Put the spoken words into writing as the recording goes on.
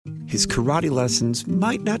his karate lessons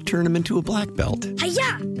might not turn him into a black belt.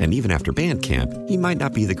 Hi-ya! And even after band camp, he might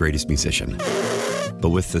not be the greatest musician.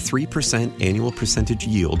 But with the 3% annual percentage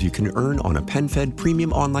yield you can earn on a PenFed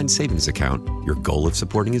premium online savings account, your goal of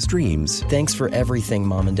supporting his dreams... Thanks for everything,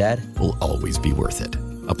 Mom and Dad. ...will always be worth it.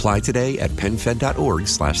 Apply today at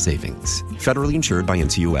PenFed.org/savings. Federally insured by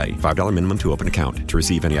NCUA. $5 minimum to open account. To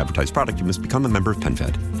receive any advertised product, you must become a member of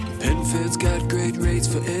PenFed. PenFed's got great rates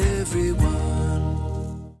for everyone.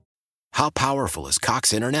 How powerful is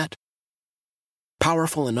Cox Internet?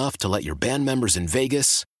 Powerful enough to let your band members in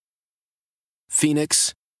Vegas,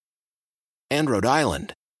 Phoenix, and Rhode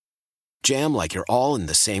Island jam like you're all in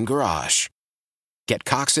the same garage. Get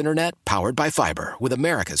Cox Internet powered by fiber with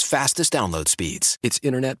America's fastest download speeds. It's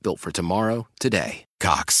internet built for tomorrow, today.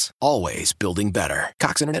 Cox, always building better.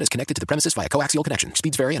 Cox Internet is connected to the premises via coaxial connection.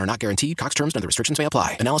 Speeds vary and are not guaranteed. Cox terms and other restrictions may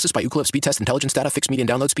apply. Analysis by Ookla Speed Test Intelligence Data. Fixed median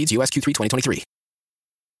download speeds. US Q3 2023.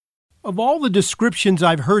 Of all the descriptions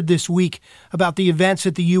I've heard this week about the events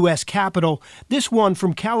at the U.S. Capitol, this one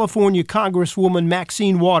from California Congresswoman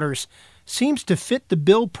Maxine Waters seems to fit the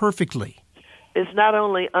bill perfectly. It's not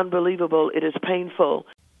only unbelievable, it is painful.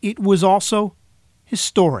 It was also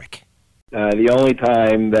historic. The only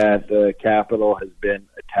time that the Capitol has been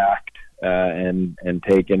attacked and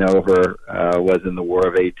taken over was in the War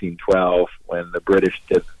of 1812 when the British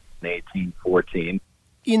did it in 1814.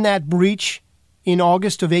 In that breach, in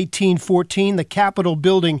August of 1814, the Capitol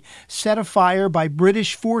building set afire by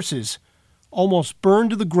British forces, almost burned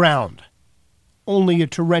to the ground. Only a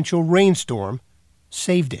torrential rainstorm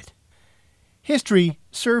saved it. History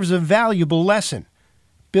serves a valuable lesson.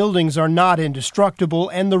 Buildings are not indestructible,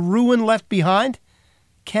 and the ruin left behind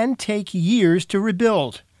can take years to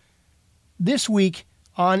rebuild. This week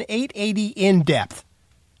on 880 In Depth,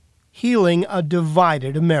 healing a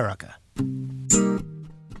divided America.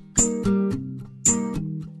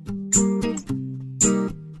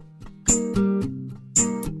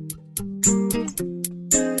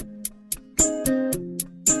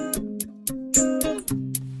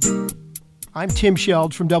 I'm Tim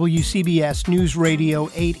Sheld from WCBS News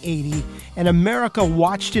Radio 880, and America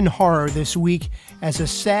watched in horror this week as a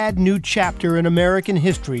sad new chapter in American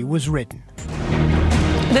history was written.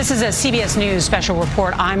 This is a CBS News special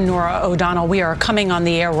report. I'm Nora O'Donnell. We are coming on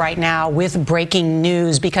the air right now with breaking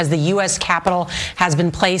news because the U.S. Capitol has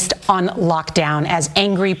been placed on lockdown as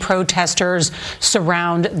angry protesters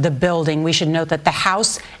surround the building. We should note that the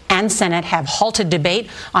House and Senate have halted debate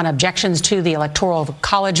on objections to the Electoral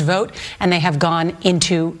College vote, and they have gone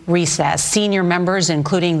into recess. Senior members,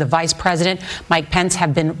 including the Vice President, Mike Pence,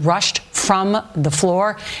 have been rushed from the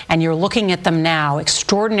floor, and you're looking at them now.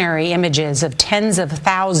 Extraordinary images of tens of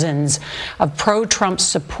thousands of pro-Trump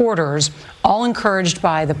supporters, all encouraged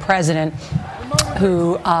by the president,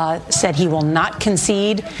 who said he will not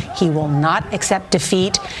concede, he will not accept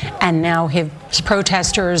defeat, and now his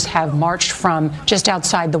protesters have marched from just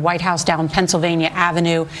outside the White House down Pennsylvania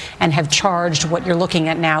Avenue and have charged. What you're looking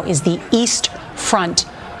at now is the east front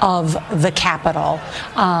of the Capitol.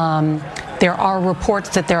 There are reports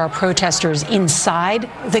that there are protesters inside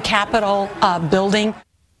the Capitol building.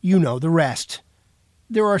 You know the rest.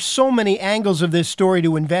 There are so many angles of this story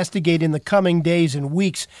to investigate in the coming days and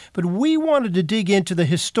weeks, but we wanted to dig into the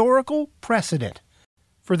historical precedent.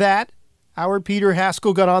 For that, our Peter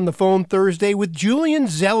Haskell got on the phone Thursday with Julian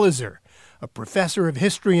Zelizer, a professor of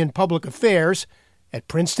history and public affairs at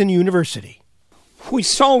Princeton University. We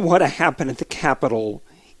saw what happened at the Capitol.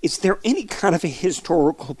 Is there any kind of a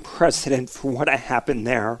historical precedent for what happened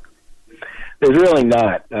there? There's really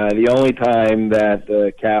not. The only time that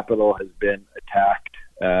the Capitol has been attacked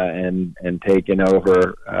and taken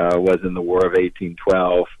over was in the War of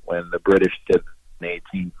 1812 when the British did it in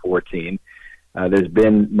 1814. There's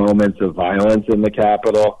been moments of violence in the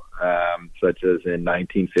Capitol, such as in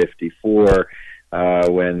 1954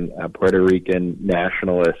 when Puerto Rican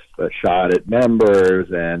nationalists shot at members,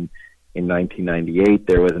 and in 1998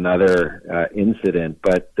 there was another incident.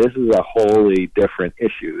 But this is a wholly different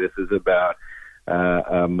issue. This is about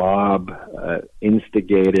a mob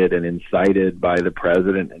instigated and incited by the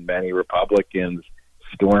president and many Republicans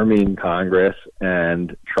storming Congress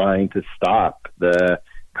and trying to stop the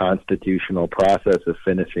constitutional process of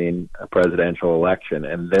finishing a presidential election.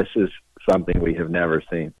 And this is something we have never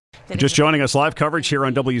seen. Just joining us, live coverage here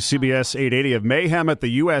on WCBS 880 of mayhem at the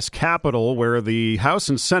U.S. Capitol, where the House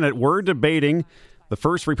and Senate were debating the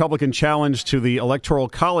first Republican challenge to the Electoral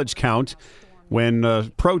College count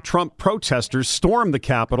when pro-Trump protesters stormed the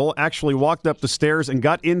Capitol, actually walked up the stairs and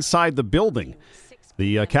got inside the building.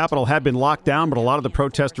 The Capitol had been locked down, but a lot of the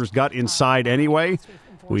protesters got inside anyway.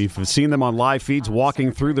 We've seen them on live feeds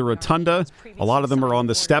walking through the rotunda. A lot of them are on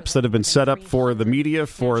the steps that have been set up for the media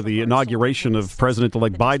for the inauguration of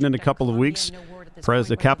President-elect Biden in a couple of weeks.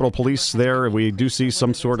 The Capitol Police there, we do see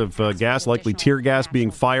some sort of gas, likely tear gas,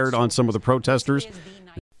 being fired on some of the protesters.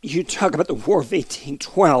 You talk about the War of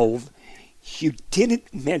 1812. You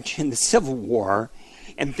didn't mention the Civil War,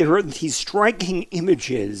 and there are these striking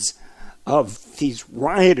images of these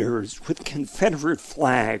rioters with Confederate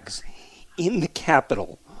flags in the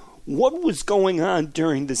Capitol. What was going on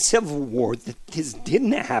during the Civil War that this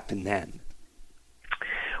didn't happen then?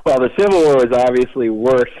 Well, the Civil War was obviously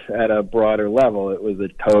worse at a broader level. It was a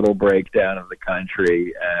total breakdown of the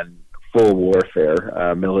country and full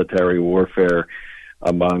warfare, military warfare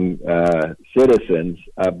among citizens.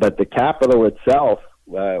 But the Capitol itself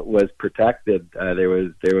was protected. There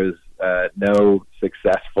was no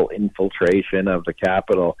successful infiltration of the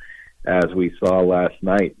Capitol, as we saw last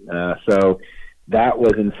night. So that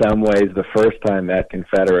was in some ways the first time that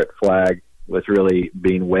Confederate flag was really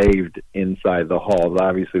being waved inside the halls.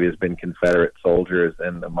 Obviously, there's been Confederate soldiers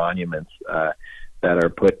and the monuments that are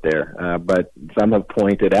put there. But some have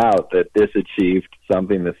pointed out that this achieved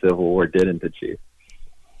something the Civil War didn't achieve.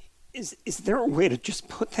 Is there a way to just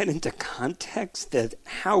put that into context, that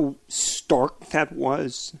how stark that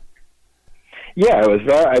was? Yeah, it was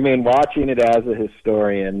very, I mean, watching it as a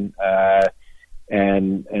historian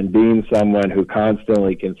and being someone who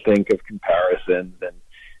constantly can think of comparisons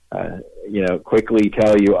and quickly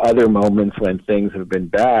tell you other moments when things have been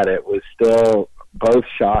bad, it was still both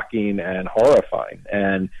shocking and horrifying.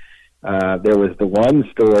 And there was the one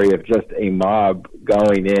story of just a mob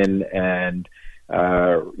going in and,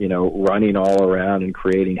 running all around and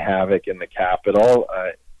creating havoc in the Capitol,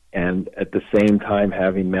 and at the same time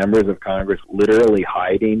having members of Congress literally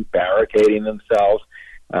hiding, barricading themselves,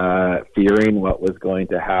 fearing what was going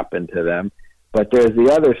to happen to them. But there's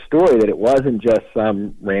the other story that it wasn't just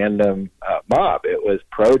some random mob. It was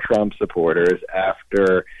pro-Trump supporters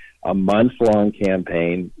after a month-long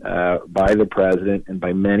campaign by the president and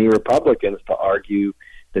by many Republicans to argue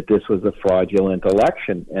that this was a fraudulent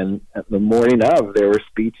election. And at the morning of, there were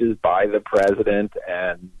speeches by the president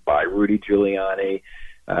and by Rudy Giuliani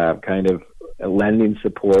kind of lending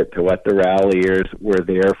support to what the ralliers were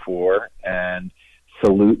there for, and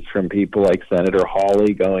salutes from people like Senator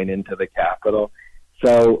Hawley going into the Capitol.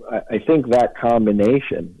 So I think that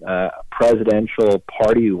combination, presidential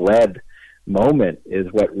party-led moment, is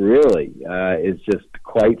what really is just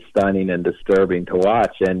quite stunning and disturbing to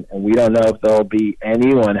watch. And we don't know if there'll be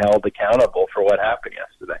anyone held accountable for what happened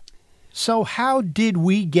yesterday. So how did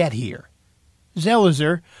we get here?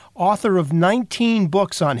 Zelizer, author of 19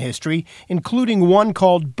 books on history, including one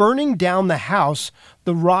called Burning Down the House,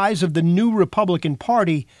 The Rise of the New Republican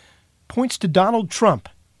Party, points to Donald Trump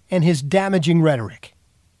and his damaging rhetoric.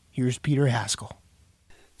 Here's Peter Haskell.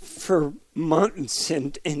 For months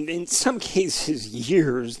and in some cases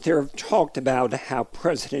years, they have talked about how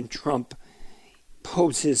President Trump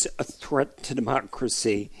poses a threat to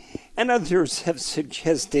democracy, and others have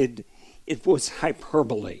suggested it was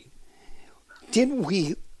hyperbole. Did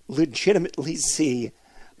we legitimately see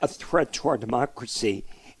a threat to our democracy,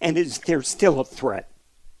 and is there still a threat?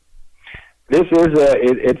 This is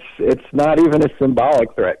it's not even a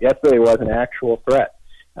symbolic threat. Yesterday was an actual threat,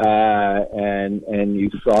 and you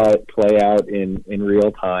saw it play out in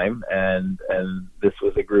real time. And this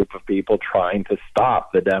was a group of people trying to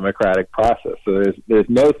stop the democratic process. So there's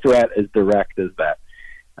no threat as direct as that.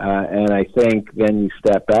 And I think then you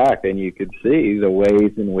step back and you could see the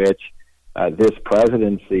ways in which this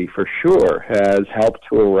presidency, for sure, has helped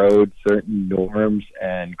to erode certain norms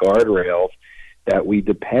and guardrails that we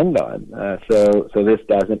depend on. So this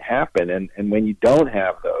doesn't happen. And when you don't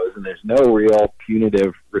have those, and there's no real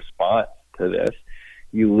punitive response to this,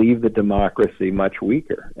 you leave the democracy much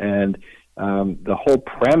weaker. And the whole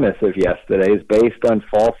premise of yesterday is based on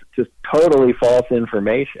just totally false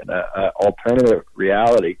information, alternative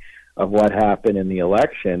reality of what happened in the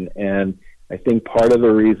election. And I think part of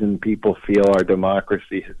the reason people feel our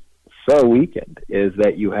democracy is so weakened is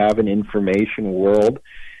that you have an information world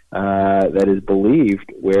that is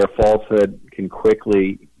believed, where falsehood can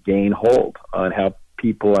quickly gain hold on how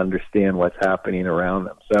people understand what's happening around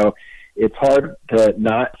them. So it's hard to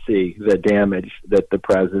not see the damage that the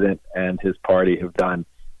president and his party have done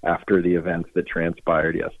after the events that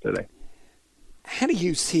transpired yesterday. How do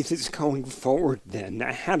you see this going forward then?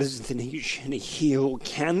 How does the nation heal?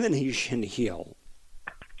 Can the nation heal?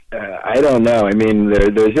 I don't know. I mean,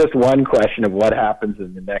 there's just one question of what happens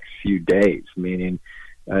in the next few days, meaning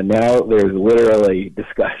now there's literally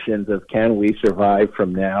discussions of can we survive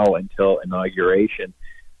from now until inauguration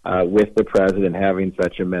with the president having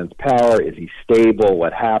such immense power. Is he stable?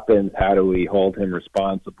 What happens? How do we hold him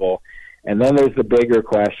responsible? And then there's the bigger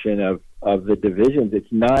question of the divisions.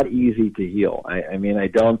 It's not easy to heal. I mean, I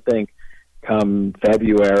don't think come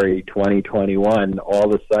February 2021,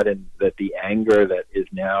 all of a sudden that the anger that is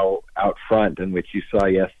now out front and which you saw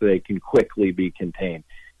yesterday can quickly be contained.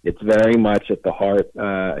 It's very much at the heart,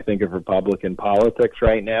 I think, of Republican politics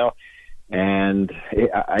right now. And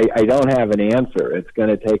I don't have an answer. It's going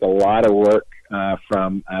to take a lot of work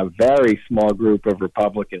from a very small group of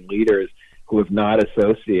Republican leaders who have not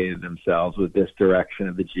associated themselves with this direction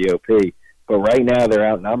of the GOP. But right now they're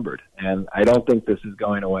outnumbered, and I don't think this is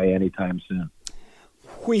going away anytime soon.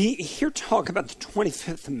 We hear talk about the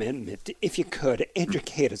 25th Amendment. If you could,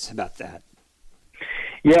 educate us about that.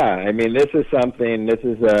 Yeah, I mean, this is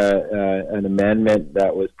an amendment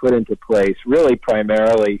that was put into place really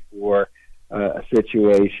primarily for a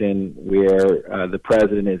situation where the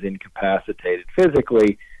president is incapacitated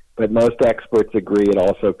physically, but most experts agree it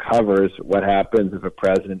also covers what happens if a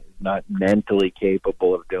president is not mentally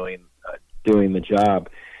capable of doing the job.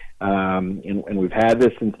 And we've had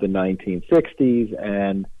this since the 1960s,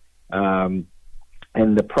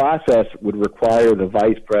 and the process would require the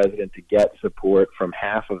vice president to get support from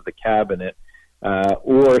half of the cabinet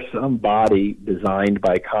or some body designed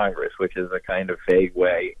by Congress, which is a kind of vague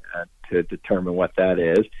way to determine what that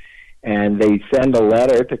is. And they send a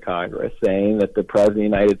letter to Congress saying that the President of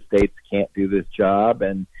the United States can't do this job,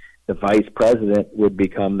 and the vice president would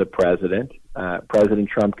become the president. President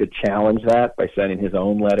Trump could challenge that by sending his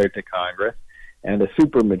own letter to Congress, and a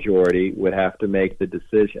supermajority would have to make the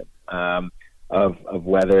decision of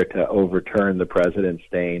whether to overturn the president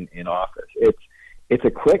staying in office. It's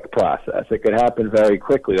a quick process. It could happen very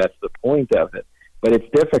quickly. That's the point of it. But it's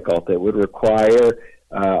difficult. It would require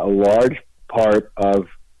a large part of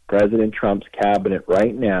President Trump's cabinet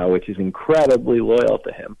right now, which is incredibly loyal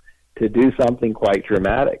to him, to do something quite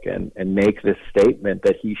dramatic and make this statement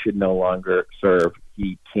that he should no longer serve.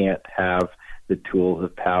 He can't have the tools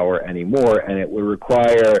of power anymore. And it would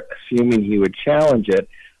require, assuming he would challenge it,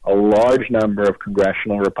 a large number of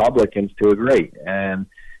congressional Republicans to agree. And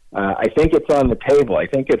I think it's on the table. I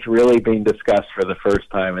think it's really being discussed for the first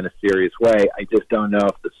time in a serious way. I just don't know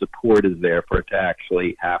if the support is there for it to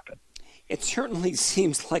actually happen. It certainly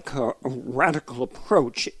seems like a radical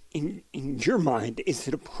approach. In your mind, is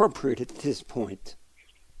it appropriate at this point?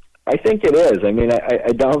 I think it is. I mean,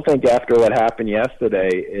 I don't think after what happened yesterday,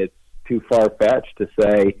 it's too far-fetched to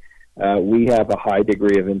say we have a high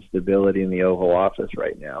degree of instability in the Oval Office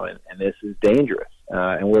right now, and this is dangerous.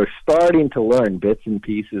 And we're starting to learn bits and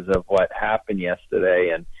pieces of what happened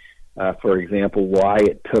yesterday and, for example, why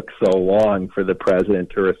it took so long for the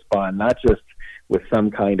president to respond, not just with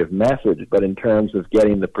some kind of message, but in terms of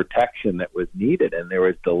getting the protection that was needed. And there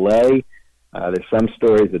was delay. There's some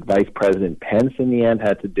stories that Vice President Pence in the end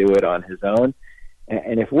had to do it on his own.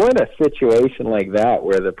 And if we're in a situation like that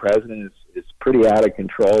where the president is pretty out of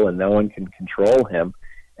control and no one can control him,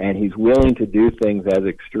 and he's willing to do things as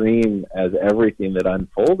extreme as everything that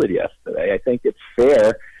unfolded yesterday, I think it's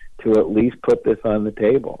fair to at least put this on the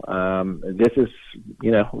table. This is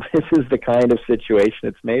the kind of situation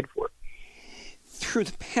it's made for. Through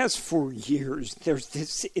the past 4 years, there's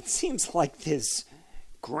this, it seems like this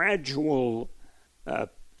gradual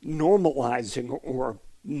normalizing or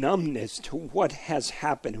numbness to what has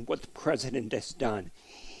happened and what the president has done.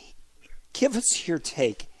 Give us your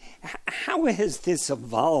take. How has this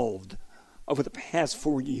evolved over the past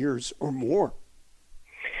 4 years or more?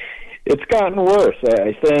 It's gotten worse.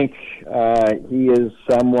 I think he is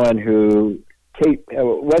someone who,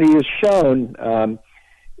 what he has shown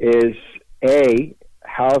is, A,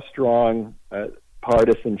 how strong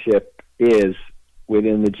partisanship is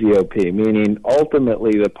within the GOP, meaning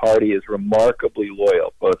ultimately the party is remarkably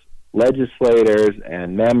loyal, both legislators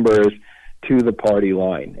and members, to the party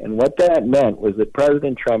line. And what that meant was that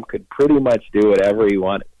President Trump could pretty much do whatever he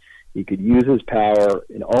wanted. He could use his power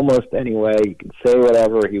in almost any way. He could say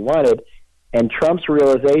whatever he wanted. And Trump's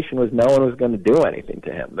realization was no one was going to do anything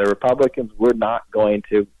to him. The Republicans were not going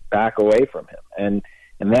to back away from him.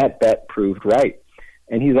 And that bet proved right.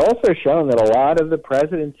 And he's also shown that a lot of the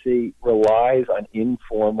presidency relies on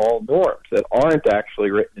informal norms that aren't actually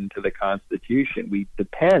written into the Constitution. We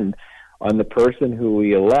depend on the person who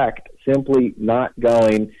we elect simply not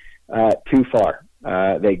going too far.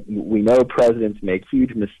 We know presidents make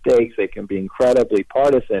huge mistakes. They can be incredibly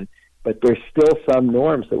partisan, but there's still some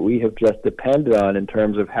norms that we have just depended on in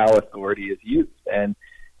terms of how authority is used. And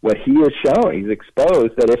what he has shown, he's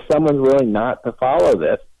exposed that if someone's willing not to follow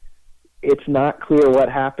this, it's not clear what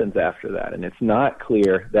happens after that, and it's not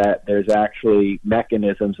clear that there's actually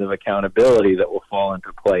mechanisms of accountability that will fall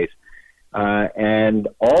into place. And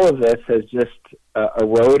all of this has just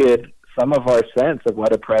eroded some of our sense of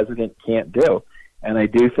what a president can't do. And I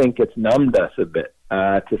do think it's numbed us a bit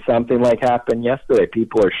to something like happened yesterday.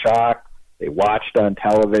 People are shocked. They watched on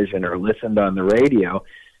television or listened on the radio.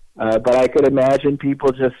 But I could imagine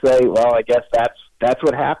people just say, well, I guess that's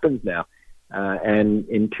what happens now. And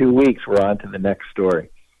in 2 weeks, we're on to the next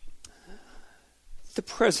story. The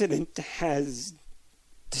president has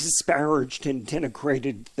disparaged and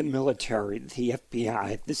denigrated the military, the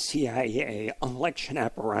FBI, the CIA, election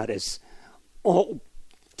apparatus, all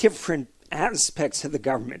different aspects of the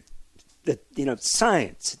government,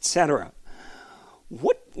 science, etc.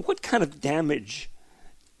 What kind of damage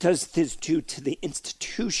does this do to the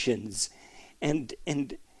institutions, and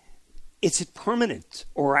is it permanent,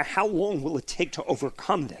 or how long will it take to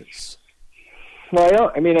overcome this?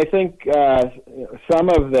 Well, I think some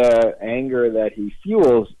of the anger that he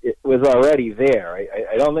fuels it was already there.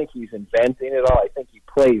 I don't think he's inventing it all. I think he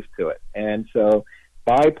plays to it. And so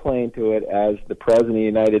by playing to it as the President of the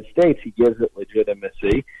United States, he gives it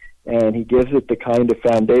legitimacy, and he gives it the kind of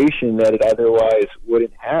foundation that it otherwise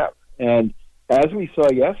wouldn't have. And as we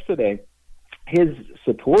saw yesterday, his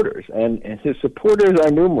supporters, and his supporters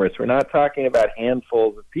are numerous. We're not talking about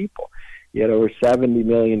handfuls of people. Yet over 70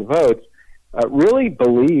 million votes. Really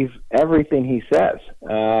believe everything he says,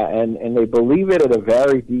 and they believe it at a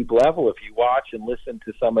very deep level. If you watch and listen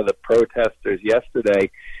to some of the protesters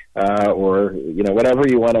yesterday, or whatever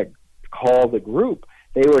you want to call the group,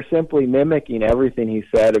 they were simply mimicking everything he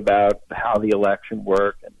said about how the election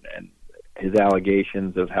worked and his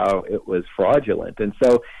allegations of how it was fraudulent. And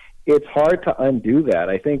so it's hard to undo that.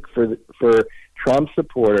 I think for Trump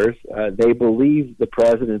supporters, they believe the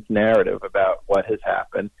president's narrative about what has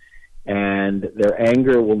happened, and their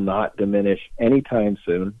anger will not diminish anytime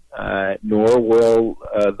soon, nor will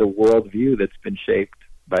the worldview that's been shaped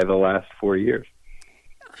by the last 4 years.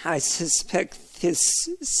 I suspect this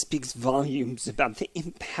speaks volumes about the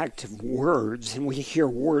impact of words, and we hear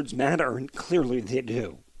words matter, and clearly they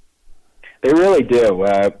do. They really do.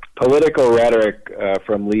 Political rhetoric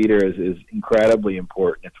from leaders is incredibly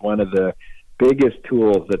important. It's one of the biggest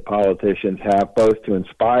tools that politicians have, both to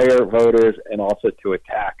inspire voters and also to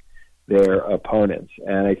attack their opponents.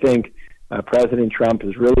 And I think President Trump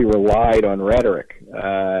has really relied on rhetoric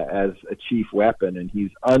as a chief weapon, and he's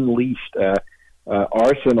unleashed an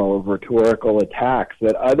arsenal of rhetorical attacks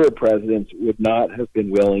that other presidents would not have been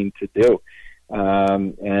willing to do.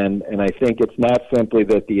 And I think it's not simply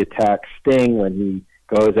that the attacks sting when he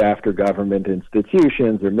goes after government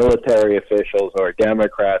institutions or military officials or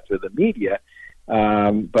Democrats or the media,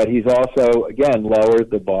 but he's also, again, lowered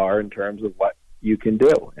the bar in terms of what you can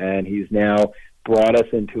do. And he's now brought us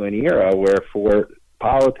into an era where for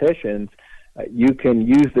politicians, you can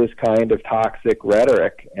use this kind of toxic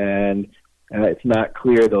rhetoric, and it's not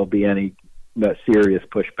clear there'll be any serious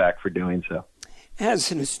pushback for doing so.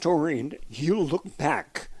 As an historian, you look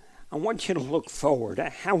back. I want you to look forward.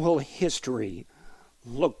 How will history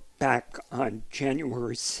look back on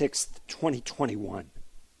January 6th, 2021?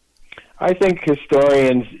 I think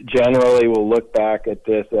historians generally will look back at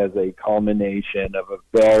this as a culmination of a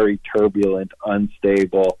very turbulent,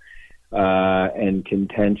 unstable, and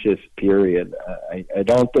contentious period. I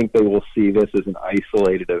don't think they will see this as an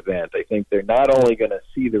isolated event. I think they're not only going to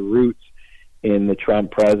see the roots in the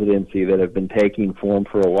Trump presidency that have been taking form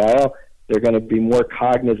for a while, they're going to be more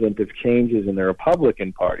cognizant of changes in the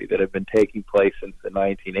Republican Party that have been taking place since the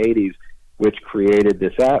 1980s, which created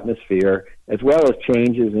this atmosphere, as well as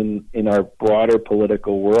changes in our broader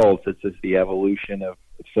political world, such as the evolution of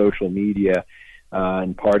social media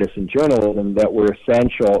and partisan journalism that were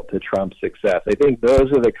essential to Trump's success. I think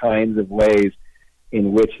those are the kinds of ways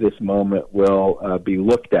in which this moment will be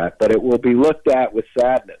looked at, but it will be looked at with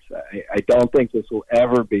sadness. I don't think this will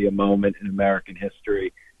ever be a moment in American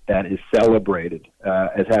history that is celebrated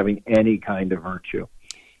as having any kind of virtue.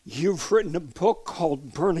 You've written a book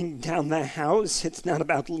called Burning Down the House. It's not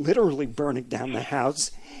about literally burning down the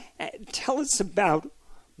house. Tell us about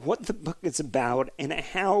what the book is about and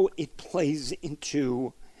how it plays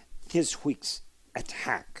into this week's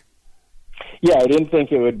attack. Yeah, I didn't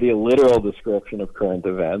think it would be a literal description of current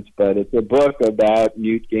events, but it's a book about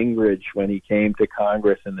Newt Gingrich when he came to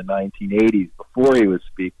Congress in the 1980s, before he was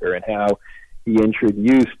Speaker, and how he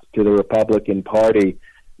introduced to the Republican Party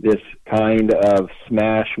this kind of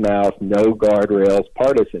smash-mouth, no guardrails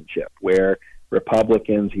partisanship, where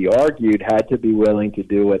Republicans, he argued, had to be willing to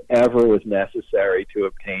do whatever was necessary to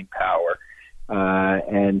obtain power,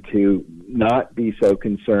 and to not be so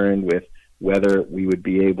concerned with whether we would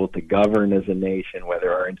be able to govern as a nation,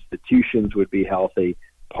 whether our institutions would be healthy,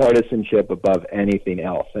 partisanship above anything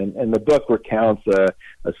else. And the book recounts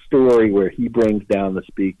a story where he brings down the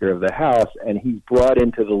Speaker of the House, and he's brought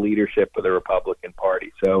into the leadership of the Republican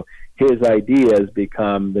Party. So his ideas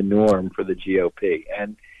become the norm for the GOP.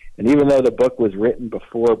 And even though the book was written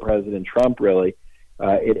before President Trump, really,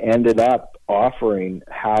 it ended up offering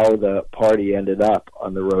how the party ended up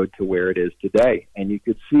on the road to where it is today. And you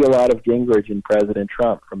could see a lot of Gingrich in President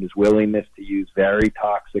Trump, from his willingness to use very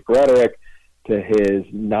toxic rhetoric to his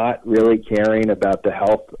not really caring about the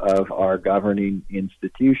health of our governing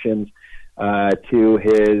institutions, to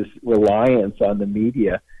his reliance on the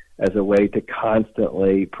media as a way to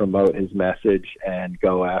constantly promote his message and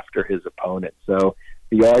go after his opponent. So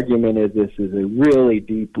the argument is this is a really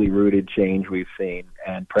deeply rooted change we've seen,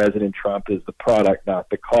 and President Trump is the product, not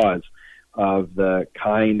the cause, of the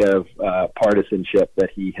kind of partisanship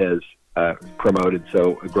that he has promoted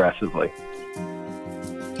so aggressively.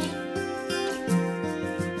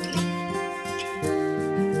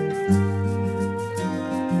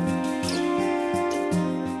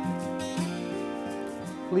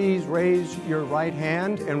 Please raise your right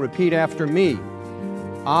hand and repeat after me.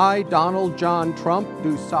 I, Donald John Trump,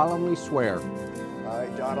 do solemnly swear. I,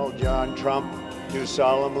 Donald John Trump, do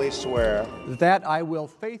solemnly swear. That I will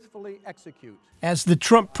faithfully execute. As the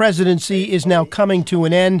Trump presidency is now coming to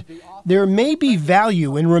an end, there may be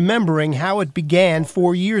value in remembering how it began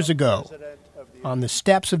 4 years ago. On the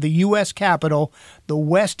steps of the U.S. Capitol, the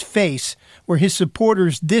West Face, where his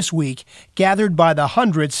supporters this week gathered by the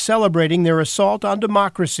hundreds celebrating their assault on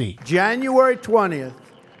democracy. January 20th,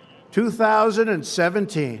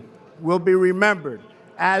 2017 will be remembered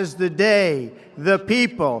as the day the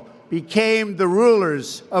people became the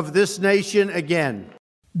rulers of this nation again.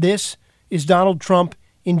 This is Donald Trump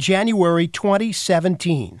in January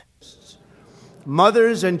 2017.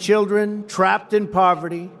 Mothers and children trapped in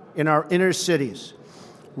poverty in our inner cities,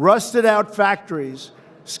 rusted out factories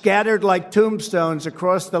scattered like tombstones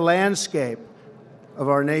across the landscape of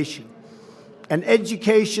our nation, an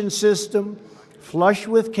education system flush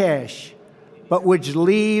with cash, but which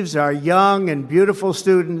leaves our young and beautiful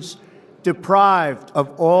students deprived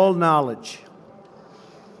of all knowledge.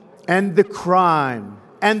 And the crime,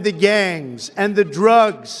 and the gangs, and the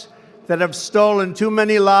drugs that have stolen too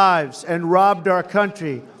many lives and robbed our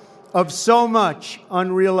country of so much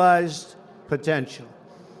unrealized potential.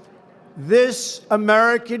 This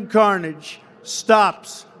American carnage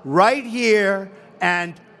stops right here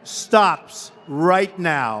and stops right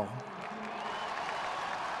now.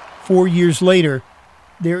 4 years later,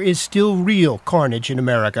 there is still real carnage in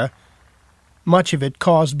America, much of it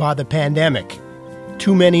caused by the pandemic.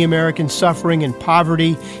 Too many Americans suffering in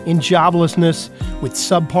poverty, in joblessness, with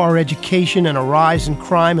subpar education and a rise in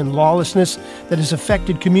crime and lawlessness that has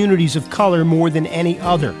affected communities of color more than any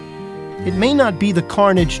other. It may not be the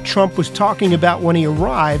carnage Trump was talking about when he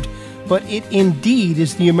arrived, but it indeed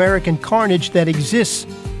is the American carnage that exists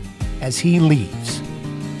as he leaves.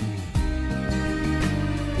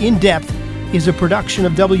 In Depth is a production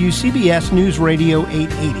of WCBS News Radio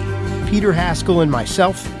 880. Peter Haskell and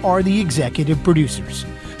myself are the executive producers.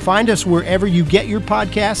 Find us wherever you get your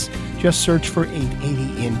podcasts. Just search for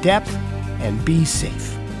 880 In Depth and be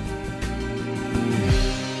safe.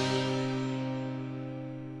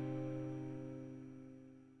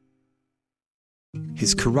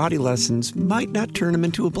 His karate lessons might not turn him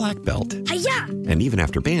into a black belt. Hi-ya! And even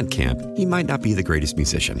after band camp, he might not be the greatest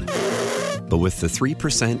musician. But with the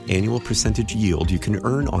 3% annual percentage yield you can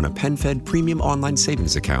earn on a PenFed premium online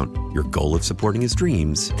savings account, your goal of supporting his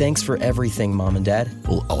dreams... Thanks for everything, Mom and Dad.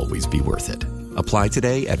 ...will always be worth it. Apply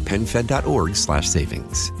today at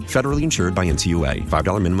PenFed.org/savings. Federally insured by NCUA.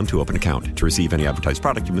 $5 minimum to open account. To receive any advertised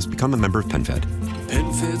product, you must become a member of PenFed.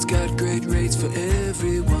 PenFed's got great rates for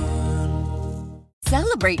everyone.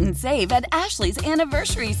 Celebrate and save at Ashley's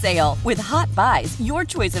Anniversary Sale. With Hot Buys, your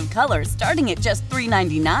choice of colors starting at just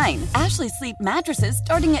 $3.99. Ashley Sleep mattresses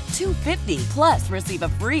starting at $2.50. Plus, receive a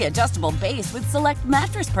free adjustable base with select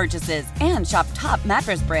mattress purchases. And shop top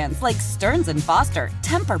mattress brands like Stearns & Foster,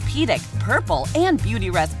 Tempur-Pedic, Purple, and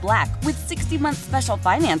Beautyrest Black with 60-month special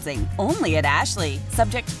financing. Only at Ashley.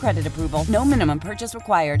 Subject to credit approval. No minimum purchase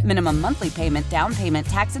required. Minimum monthly payment, down payment,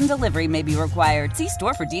 tax, and delivery may be required. See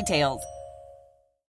store for details.